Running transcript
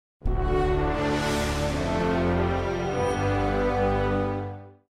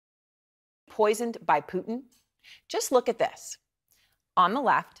poisoned by Putin? Just look at this. On the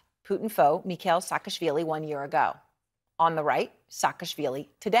left, Putin foe Mikhail Saakashvili 1 year ago. On the right, Saakashvili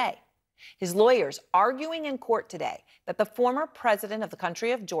today. His lawyers arguing in court today that the former president of the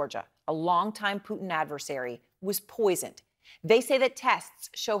country of Georgia, a longtime Putin adversary, was poisoned. They say that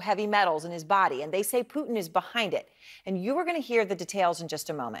tests show heavy metals in his body, and they say Putin is behind it. And you are going to hear the details in just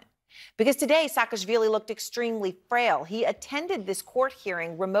a moment. Because today, Saakashvili looked extremely frail. He attended this court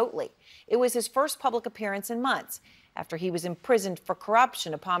hearing remotely. It was his first public appearance in months after he was imprisoned for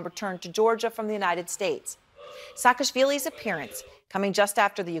corruption upon return to Georgia from the United States. Saakashvili's appearance coming just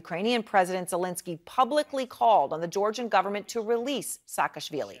after the Ukrainian President Zelensky publicly called on the Georgian government to release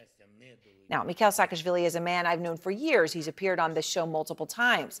Saakashvili. Now, Mikhail Saakashvili is a man I've known for years. He's appeared on this show multiple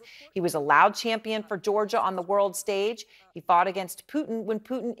times. He was a loud champion for Georgia on the world stage. He fought against Putin when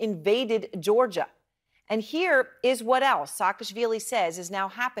Putin invaded Georgia. And here is what else Saakashvili says is now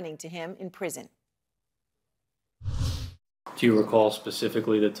happening to him in prison. Do you recall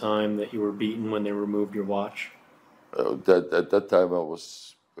specifically the time that you were beaten when they removed your watch? At that time,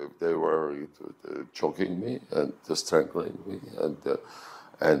 they were choking me and strangling me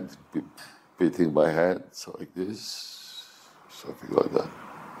and beating my hands like this, something like that.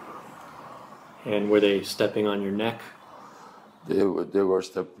 And were they stepping on your neck? They were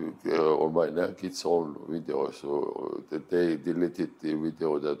stepping on my neck. It's on video, so they deleted the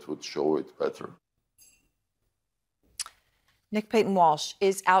video that would show it better. Nick Payton-Walsh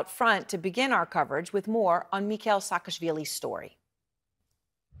is out front to begin our coverage with more on Mikhail Saakashvili's story.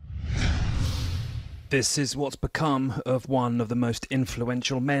 This is what's become of one of the most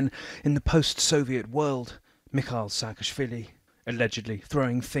influential men in the post-Soviet world, Mikhail Saakashvili, allegedly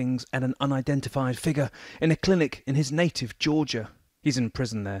throwing things at an unidentified figure in a clinic in his native Georgia. He's in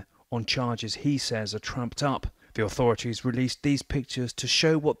prison there on charges he says are trumped up. The authorities released these pictures to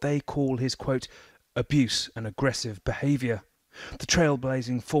show what they call his, quote, abuse and aggressive behaviour. The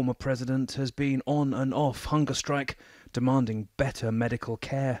trailblazing former president has been on and off hunger strike, demanding better medical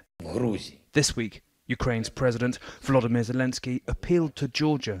care. This week, Ukraine's President Volodymyr Zelensky appealed to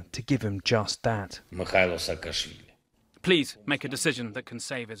Georgia to give him just that. Please make a decision that can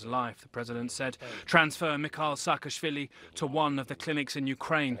save his life, the president said. Transfer Mikhail Saakashvili to one of the clinics in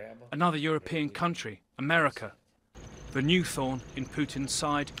Ukraine, another European country, America. The new thorn in Putin's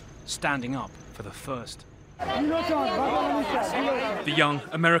side, standing up for the first. The young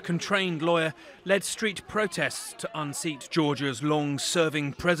American-trained lawyer led street protests to unseat Georgia's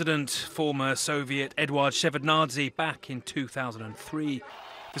long-serving president, former Soviet Eduard Shevardnadze, back in 2003.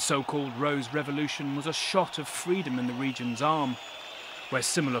 The so-called Rose Revolution was a shot of freedom in the region's arm, where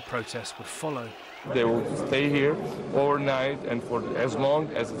similar protests would follow. They will stay here overnight and for as long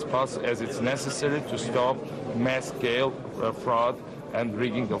as it's possible, as it's necessary to stop mass-scale fraud and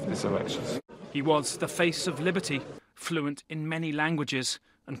rigging of these elections. He was the face of liberty, fluent in many languages,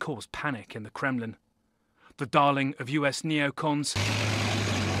 and caused panic in the Kremlin. The darling of US neocons,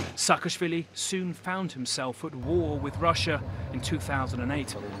 Saakashvili soon found himself at war with Russia in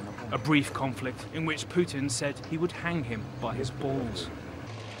 2008, a brief conflict in which Putin said he would hang him by his balls.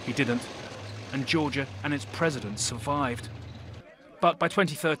 He didn't, and Georgia and its president survived. But by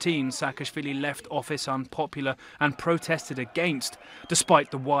 2013, Saakashvili left office unpopular and protested against,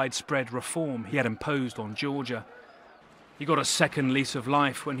 despite the widespread reform he had imposed on Georgia. He got a second lease of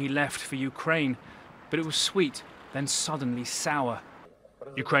life when he left for Ukraine, but it was sweet, then suddenly sour.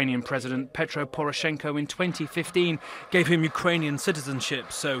 Ukrainian President Petro Poroshenko in 2015 gave him Ukrainian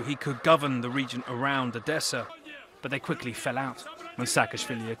citizenship so he could govern the region around Odessa. But they quickly fell out when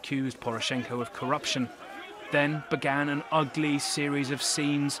Saakashvili accused Poroshenko of corruption. Then began an ugly series of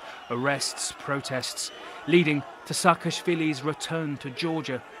scenes, arrests, protests, leading to Saakashvili's return to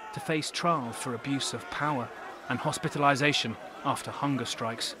Georgia to face trial for abuse of power and hospitalization after hunger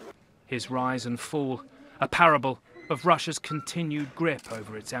strikes. His rise and fall, a parable of Russia's continued grip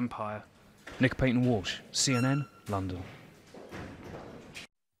over its empire. Nick Payton-Walsh, CNN, London.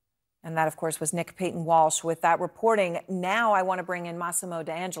 And that, of course, was Nick Payton-Walsh with that reporting. Now I want to bring in Massimo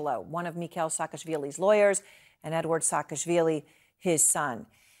D'Angelo, one of Mikhail Saakashvili's lawyers, and Edward Saakashvili, his son.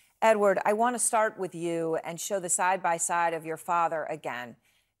 Edward, I want to start with you and show the side-by-side of your father again.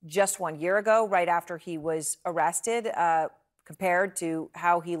 Just 1 year ago, right after he was arrested, compared to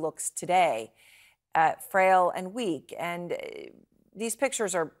how he looks today, frail and weak. And these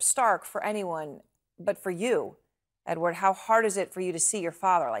pictures are stark for anyone, but for you, Edward, how hard is it for you to see your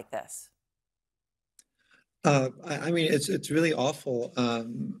father like this? I mean, it's really awful.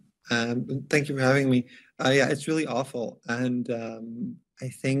 Thank you for having me. Yeah, it's really awful. And I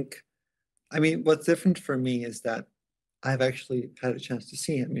think, I mean, what's different for me is that I've actually had a chance to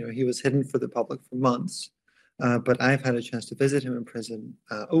see him. You know, he was hidden for the public for months, but I've had a chance to visit him in prison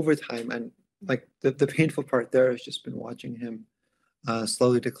over time. And like the painful part there has just been watching him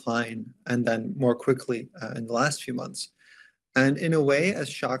slowly decline and then more quickly in the last few months. And in a way, as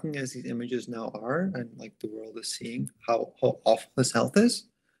shocking as these images now are, and like the world is seeing how awful his health is,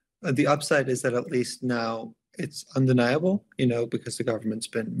 the upside is that at least now it's undeniable, you know, because the government's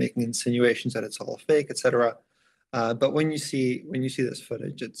been making insinuations that it's all fake, etc. But when you see this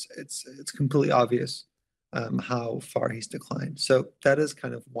footage, it's completely obvious how far he's declined. So that is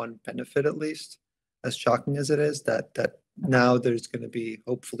kind of one benefit, at least, as shocking as it is, that now there's going to be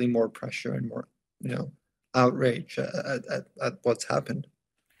hopefully more pressure and more, you know, outrage at what's happened.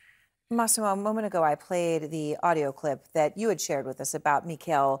 Massimo, a moment ago, I played the audio clip that you had shared with us about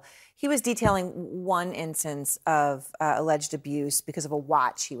Mikhail. He was detailing one instance of alleged abuse because of a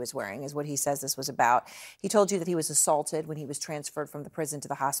watch he was wearing, is what he says this was about. He told you that he was assaulted when he was transferred from the prison to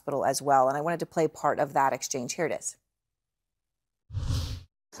the hospital as well. And I wanted to play part of that exchange. Here it is.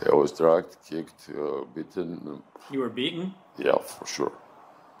 I was dragged, kicked, beaten. You were beaten? Yeah, for sure.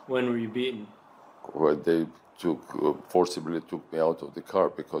 When were you beaten? When they forcibly took me out of the car,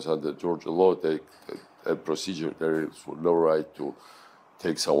 because under Georgia law, a procedure, there is no right to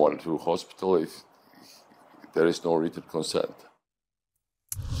take someone to hospital if there is no written consent.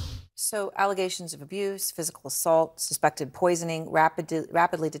 So allegations of abuse, physical assault, suspected poisoning,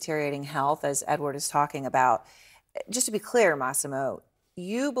 rapidly deteriorating health, as Edward is talking about. Just to be clear, Massimo,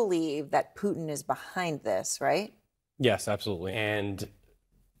 you believe that Putin is behind this, right? Yes, absolutely. And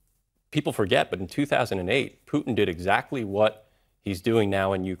people forget, but in 2008, Putin did exactly what he's doing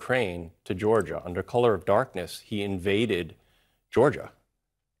now in Ukraine to Georgia. Under color of darkness, he invaded Georgia.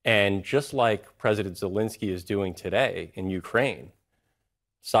 And just like President Zelensky is doing today in Ukraine,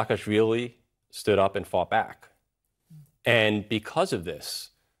 Saakashvili stood up and fought back. And because of this,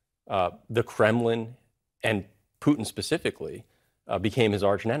 the Kremlin and Putin specifically became his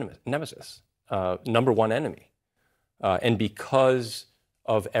arch nemesis, number one enemy. And because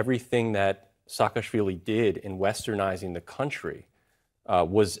of everything that Saakashvili did in westernizing the country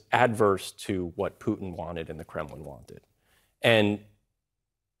was adverse to what Putin wanted and the Kremlin wanted. And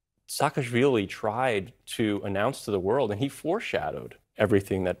Saakashvili tried to announce to the world, and he foreshadowed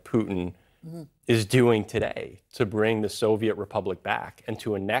everything that Putin is doing today to bring the Soviet Republic back and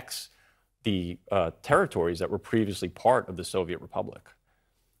to annex the territories that were previously part of the Soviet Republic.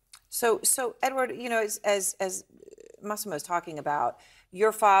 So Edward, you know, as Massimo is talking about,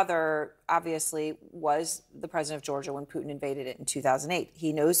 your father obviously was the president of Georgia when Putin invaded it in 2008.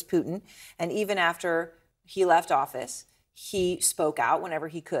 He knows Putin, and even after he left office, he spoke out whenever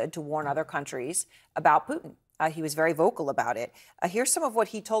he could to warn other countries about Putin. He was very vocal about it. Here's some of what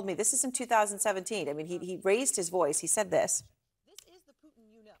he told me. This is in 2017. I mean, he raised his voice. He said this. This is the Putin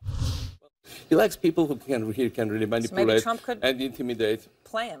you know. He likes people who can really manipulate and intimidate.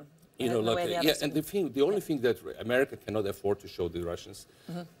 Play him. You know, like, yeah, and the only thing that America cannot afford to show the Russians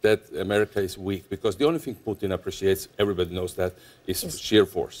that America is weak, because the only thing Putin appreciates, everybody knows that, is sheer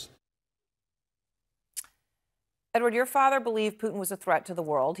force. Edward, your father believed Putin was a threat to the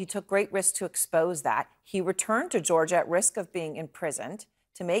world. He took great risks to expose that. He returned to Georgia at risk of being imprisoned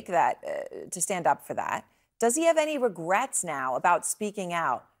to make that, to stand up for that. Does he have any regrets now about speaking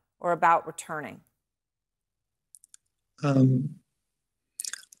out or about returning?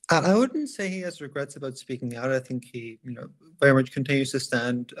 I wouldn't say he has regrets about speaking out. I think he, you know, very much continues to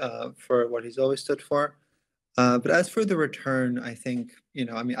stand for what he's always stood for. But as for the return, I think, you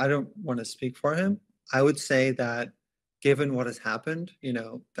know, I mean, I don't want to speak for him. I would say that given what has happened, you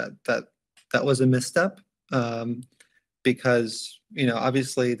know, that was a misstep, because, you know,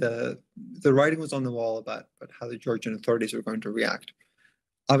 obviously the writing was on the wall about how the Georgian authorities are going to react.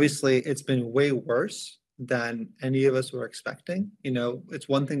 Obviously, it's been way worse than any of us were expecting. You know, it's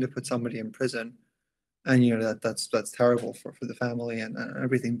one thing to put somebody in prison, and you know that's terrible for the family and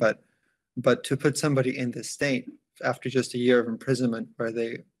everything. But to put somebody in this state after just a year of imprisonment, where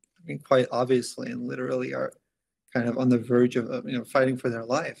they, I mean, quite obviously and literally are kind of on the verge of you know, fighting for their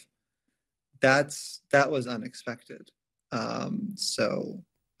life, that was unexpected. Yeah. So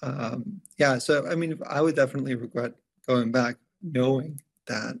I mean, I would definitely regret going back, knowing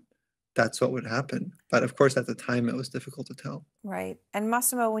that that's what would happen. But of course, at the time, it was difficult to tell. Right. And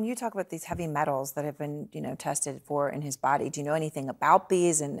Massimo, when you talk about these heavy metals that have been, you know, tested for in his body, do you know anything about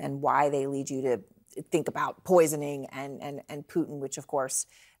these and why they lead you to think about poisoning and Putin, which of course,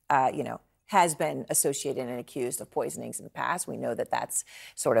 you know, has been associated and accused of poisonings in the past? We know that that's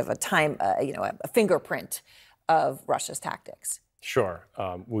sort of a you know, a fingerprint of Russia's tactics. Sure.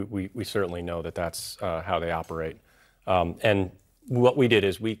 We certainly know that that's how they operate. And what we did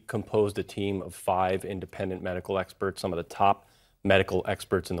is we composed a team of 5 independent medical experts, some of the top medical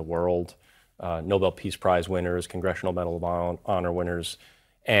experts in the world, Nobel Peace Prize winners, Congressional Medal of Honor winners,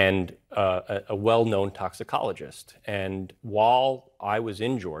 and a well-known toxicologist. And while I was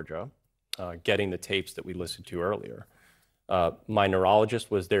in Georgia, getting the tapes that we listened to earlier, my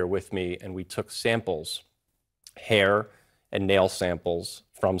neurologist was there with me, and we took samples, hair and nail samples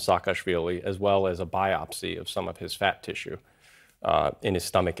from Saakashvili, as well as a biopsy of some of his fat tissue in his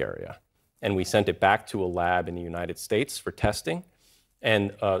stomach area. And we sent it back to a lab in the United States for testing.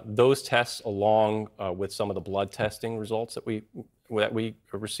 And those tests, along with some of the blood testing results that we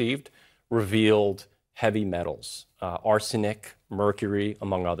received, revealed heavy metals, arsenic, mercury,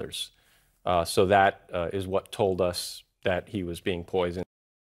 among others. So that is what told us that he was being poisoned.